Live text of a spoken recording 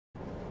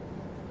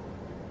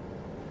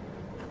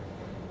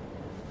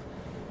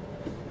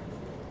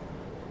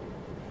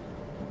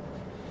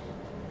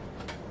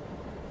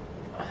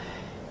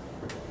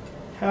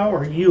How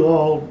are you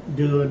all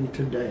doing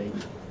today?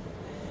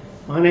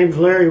 My name's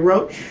Larry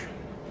Roach.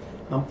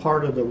 I'm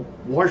part of the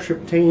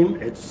worship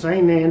team at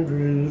St.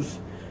 Andrew's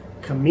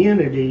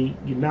Community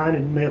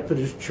United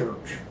Methodist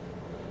Church.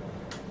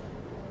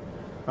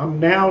 I'm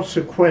now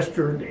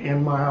sequestered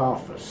in my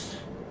office.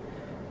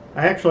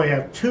 I actually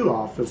have two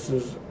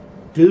offices.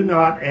 Do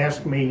not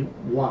ask me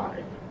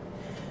why.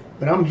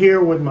 But I'm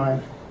here with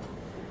my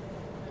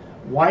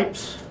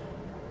wipes,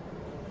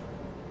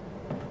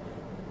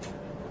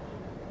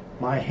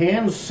 my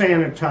hand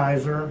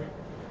sanitizer,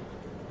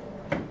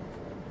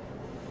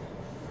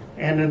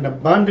 and an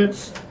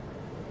abundance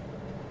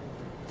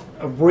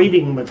of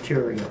reading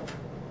material.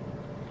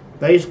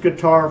 Bass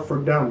Guitar for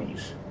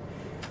Dummies.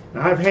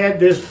 Now, I've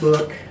had this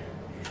book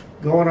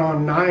going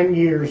on 9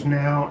 years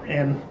now,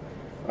 and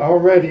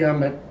already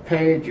I'm at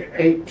page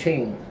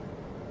 18.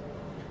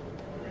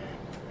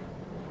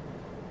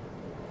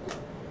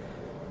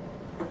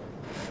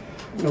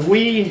 Now,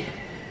 we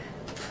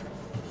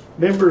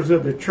members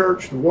of the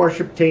church, the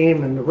worship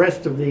team, and the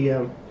rest of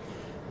the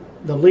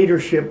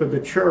leadership of the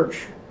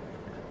church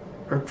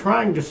are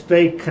trying to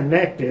stay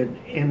connected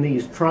in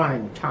these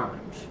trying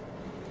times.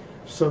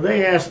 So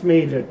they asked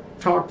me to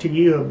talk to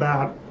you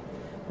about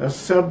a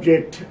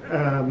subject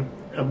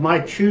of my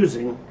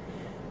choosing,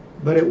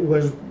 but it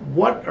was,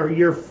 what are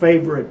your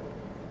favorite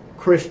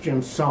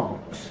Christian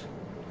songs?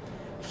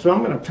 So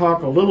I'm going to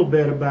talk a little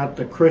bit about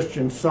the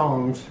Christian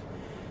songs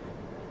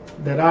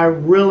that I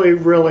really,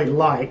 really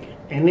like,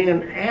 and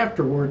then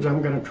afterwards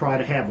I'm going to try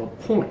to have a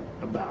point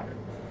about it.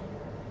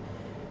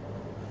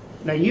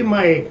 Now, you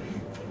may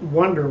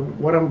wonder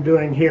what I'm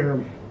doing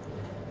here,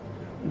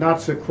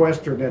 not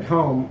sequestered at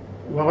home.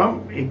 Well,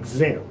 I'm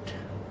exempt.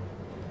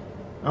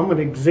 I'm an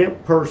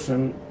exempt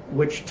person,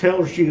 which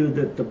tells you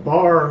that the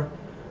bar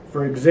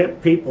for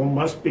exempt people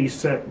must be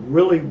set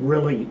really,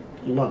 really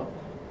low.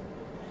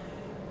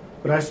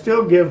 But I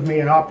still give me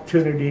an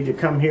opportunity to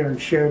come here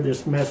and share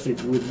this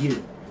message with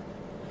you.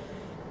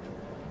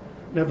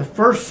 Now, the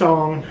first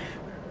song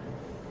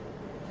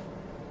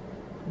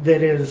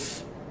that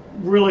is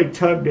really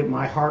tugged at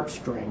my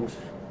heartstrings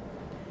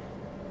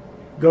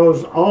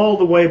goes all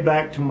the way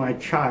back to my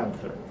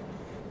childhood.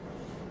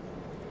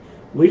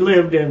 We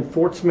lived in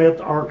Fort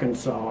Smith,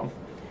 Arkansas,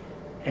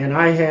 and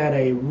I had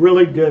a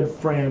really good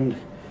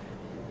friend,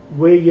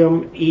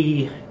 William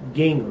E.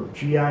 Ginger,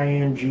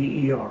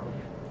 G-I-N-G-E-R.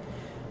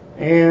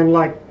 And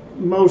like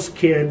most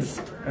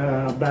kids,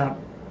 about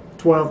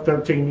 12,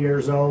 13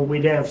 years old,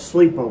 we'd have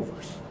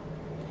sleepovers.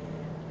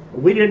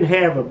 We didn't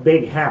have a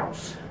big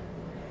house.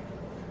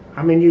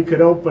 I mean, you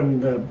could open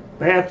the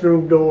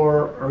bathroom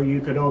door or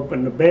you could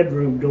open the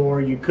bedroom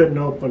door. You couldn't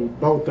open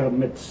both of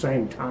them at the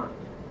same time.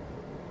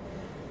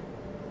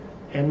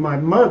 And my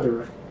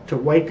mother, to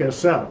wake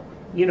us up,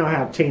 you know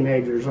how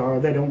teenagers are,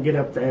 they don't get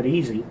up that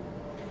easy,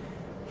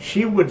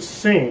 she would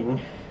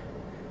sing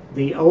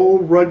the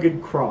Old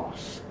Rugged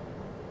Cross.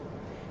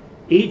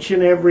 Each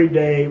and every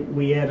day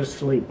we had a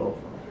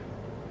sleepover.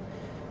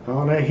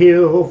 On a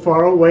hill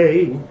far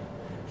away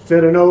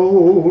stood an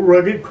old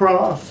rugged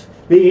cross,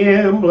 the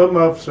emblem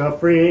of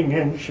suffering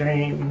and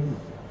shame.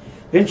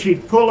 Then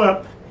she'd pull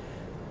up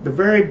the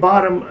very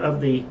bottom of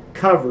the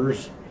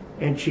covers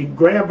and she'd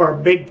grab our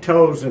big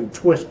toes and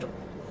twist them.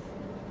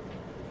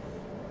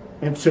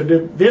 And so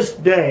to this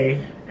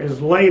day,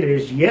 as late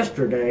as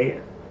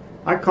yesterday,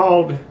 I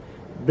called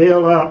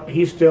Bill up,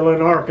 he's still in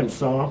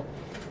Arkansas,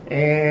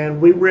 and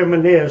we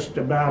reminisced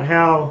about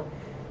how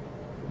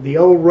the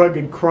Old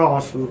Rugged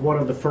Cross was one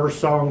of the first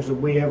songs that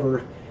we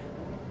ever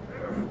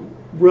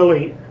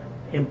really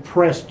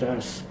impressed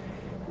us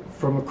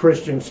from a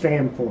Christian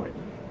standpoint.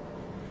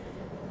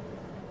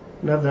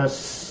 Now, the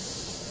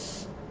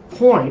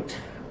point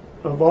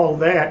of all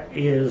that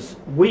is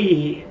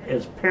we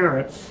as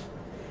parents,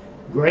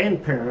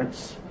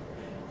 grandparents,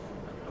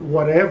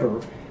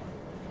 whatever,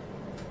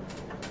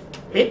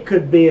 it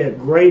could be a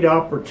great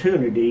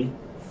opportunity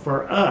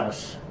for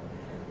us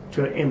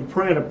to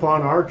imprint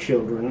upon our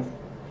children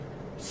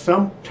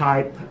some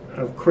type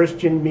of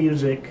Christian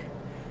music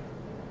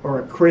or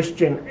a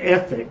Christian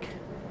ethic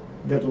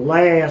that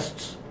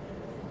lasts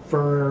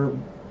for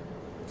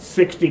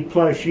 60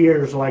 plus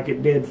years like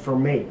it did for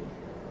me.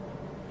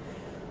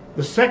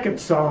 The second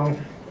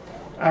song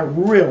I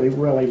really,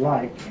 really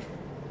like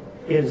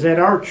is at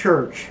our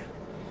church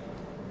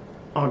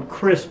on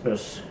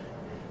Christmas.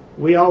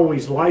 We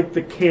always light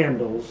the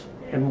candles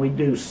and we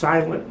do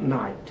Silent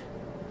Night.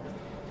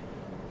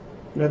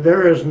 Now,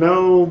 there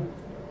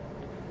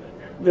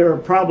are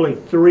probably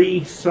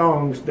 3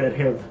 songs that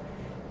have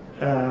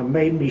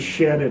made me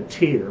shed a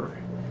tear.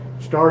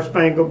 Star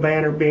Spangled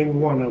Banner being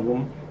one of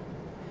them.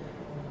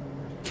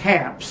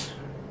 Taps,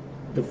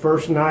 the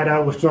first night I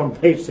was on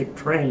basic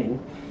training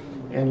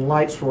and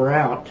lights were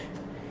out.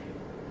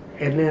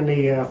 And then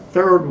the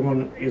third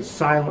one is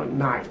Silent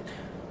Night.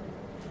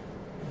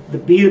 The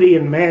beauty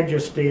and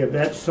majesty of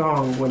that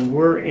song when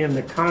we're in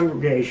the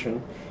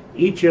congregation,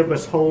 each of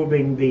us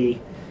holding the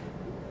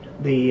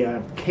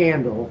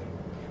candle,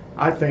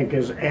 I think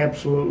is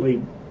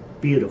absolutely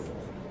beautiful.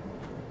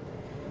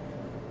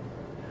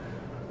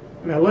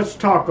 Now let's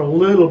talk a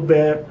little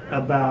bit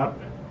about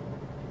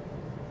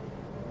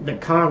the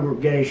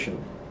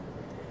congregation.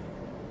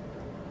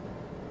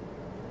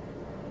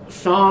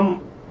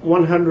 Psalm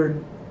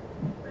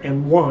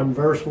 101,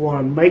 verse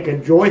 1, make a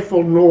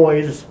joyful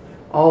noise,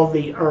 all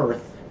the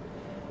earth.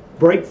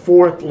 Break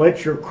forth,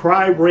 let your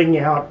cry ring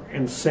out,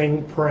 and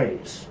sing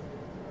praise.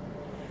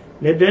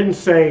 And it didn't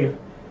say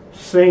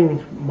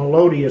sing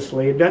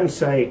melodiously. It doesn't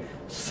say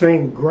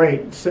sing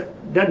great.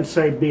 It doesn't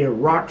say be a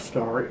rock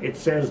star. It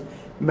says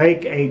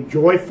make a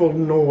joyful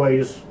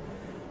noise,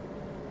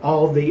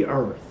 all the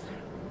earth.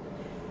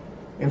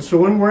 And so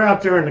when we're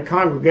out there in the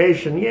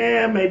congregation,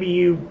 yeah, maybe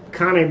you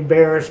kind of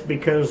embarrassed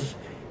because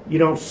you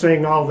don't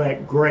sing all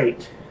that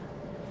great.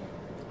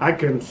 I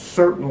can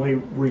certainly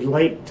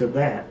relate to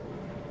that.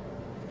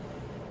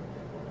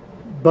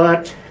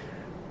 But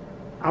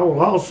I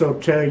will also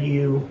tell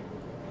you,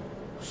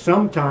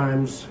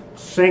 sometimes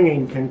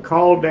singing can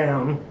call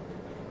down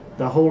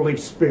the Holy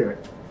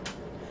Spirit.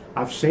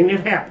 I've seen it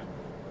happen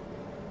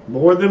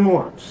more than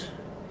once.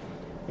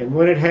 And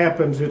when it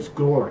happens, it's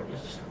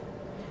glorious.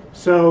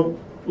 So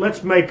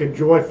let's make a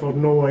joyful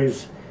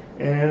noise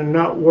and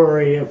not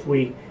worry if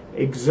we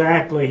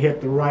exactly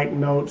hit the right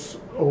notes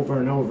over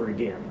and over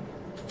again.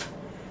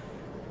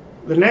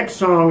 The next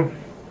song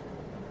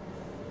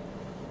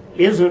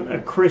isn't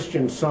a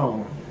Christian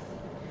song.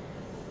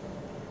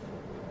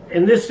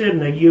 And this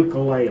isn't a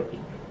ukulele.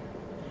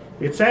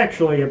 It's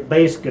actually a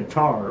bass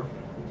guitar.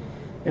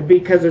 And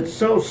because it's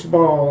so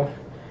small,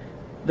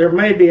 there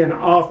may be an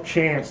off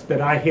chance that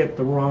I hit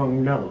the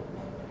wrong note.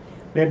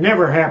 It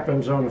never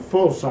happens on a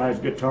full-size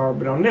guitar,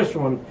 but on this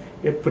one,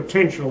 it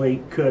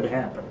potentially could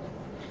happen.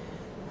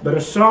 But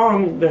a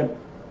song that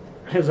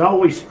has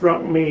always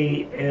struck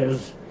me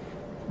as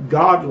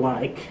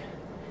godlike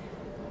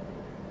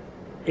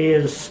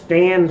is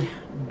Stand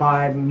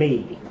By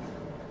Me.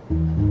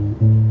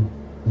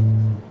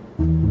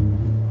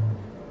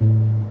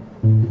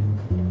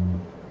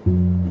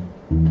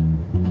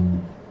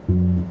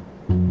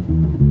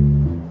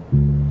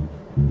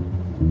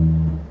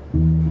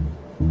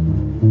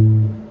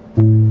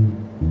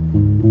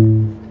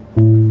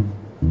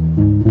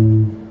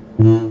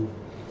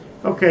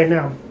 Okay,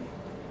 now,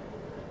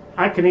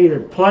 I can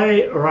either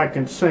play or I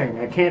can sing.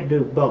 I can't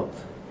do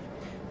both.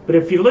 But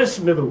if you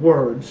listen to the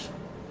words,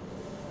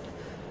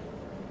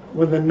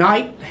 when the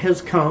night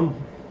has come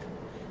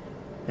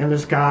and the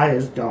sky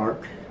is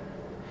dark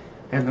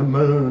and the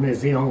moon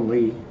is the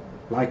only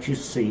light you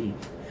see,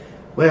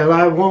 well,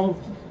 I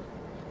won't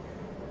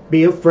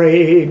be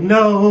afraid.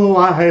 No,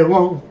 I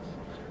won't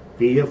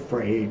be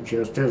afraid,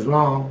 just as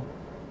long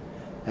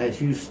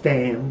as you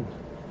stand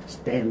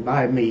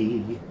by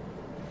me.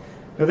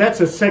 Now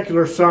that's a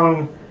secular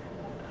song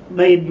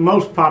made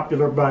most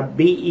popular by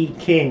B.E.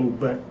 King,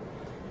 but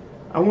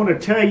I want to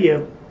tell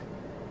you,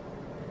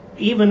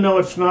 even though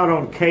it's not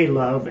on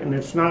K-Love and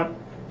it's not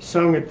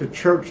sung at the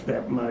church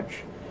that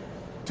much,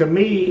 to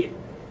me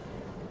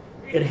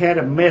it had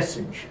a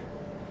message.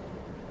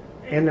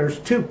 And there's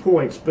 2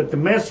 points, but the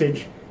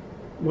message,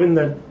 when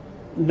the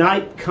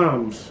night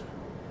comes,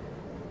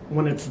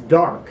 when it's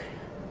dark,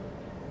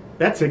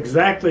 that's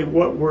exactly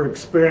what we're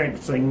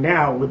experiencing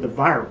now with the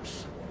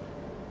virus.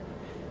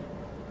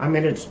 I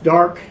mean, it's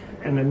dark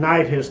and the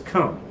night has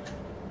come.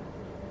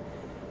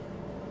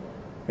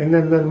 And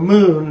then the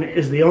moon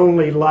is the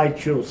only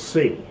light you'll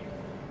see.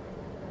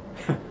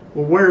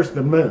 Well, where's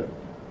the moon?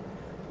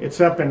 It's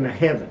up in the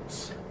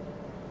heavens.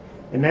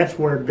 And that's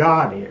where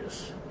God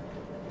is.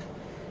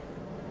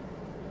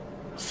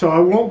 So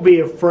I won't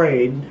be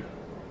afraid.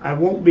 I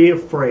won't be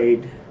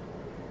afraid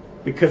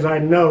because I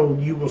know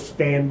you will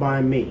stand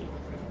by me.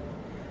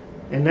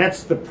 And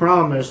that's the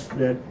promise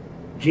that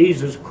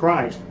Jesus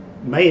Christ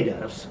made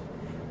us,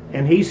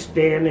 and he's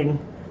standing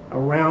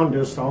around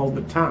us all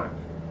the time.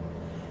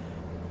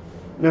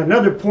 Now,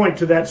 another point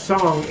to that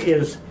song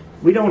is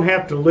we don't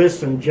have to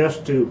listen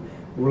just to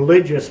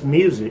religious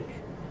music.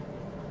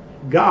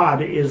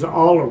 God is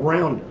all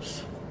around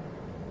us.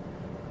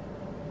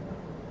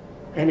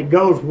 And it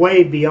goes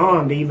way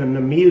beyond even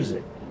the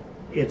music.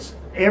 It's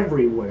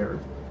everywhere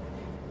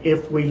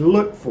if we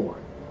look for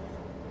it.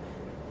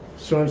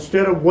 So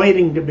instead of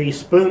waiting to be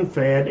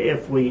spoon-fed,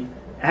 if we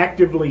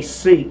actively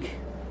seek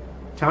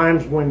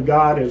times when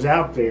God is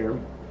out there,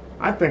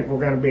 I think we're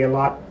going to be a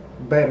lot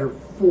better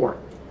for it.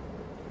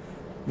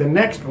 The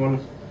next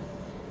one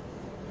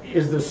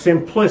is the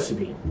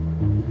simplicity.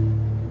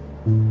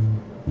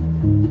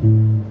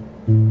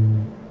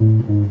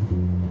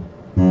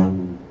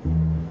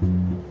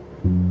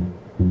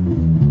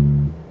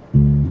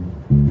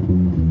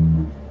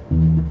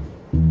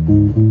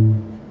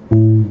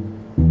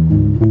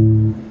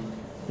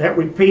 That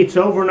repeats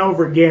over and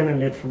over again,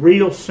 and it's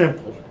real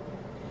simple.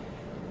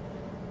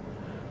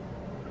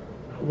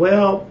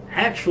 Well,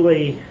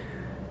 actually,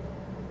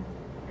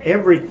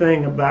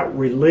 everything about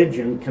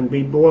religion can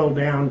be boiled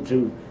down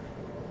to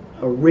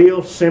a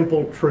real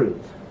simple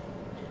truth.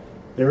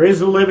 There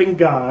is a living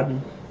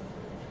God.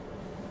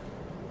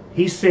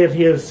 He sent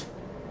his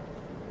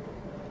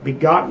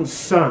begotten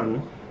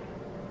Son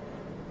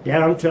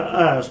down to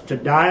us to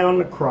die on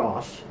the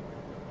cross,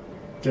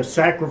 to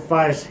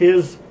sacrifice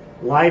his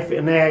life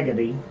in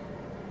agony,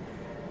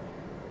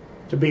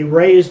 to be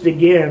raised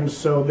again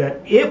so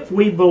that if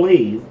we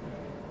believe,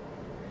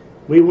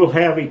 we will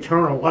have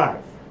eternal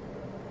life.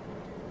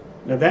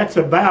 Now that's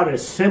about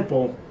as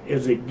simple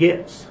as it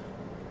gets.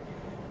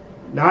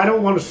 Now I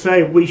don't want to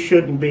say we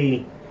shouldn't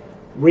be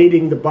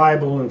reading the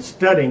Bible and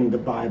studying the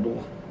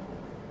Bible,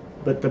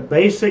 but the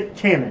basic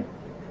tenet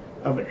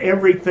of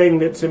everything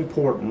that's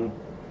important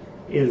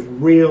is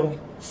real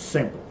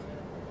simple.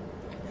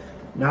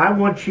 Now I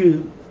want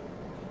you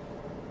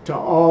to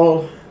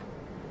all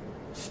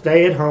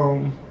stay at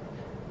home,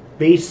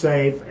 be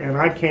safe, and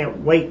I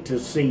can't wait to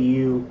see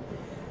you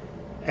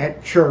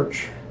at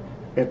church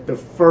at the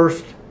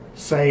first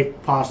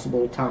safe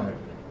possible time.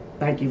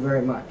 Thank you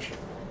very much.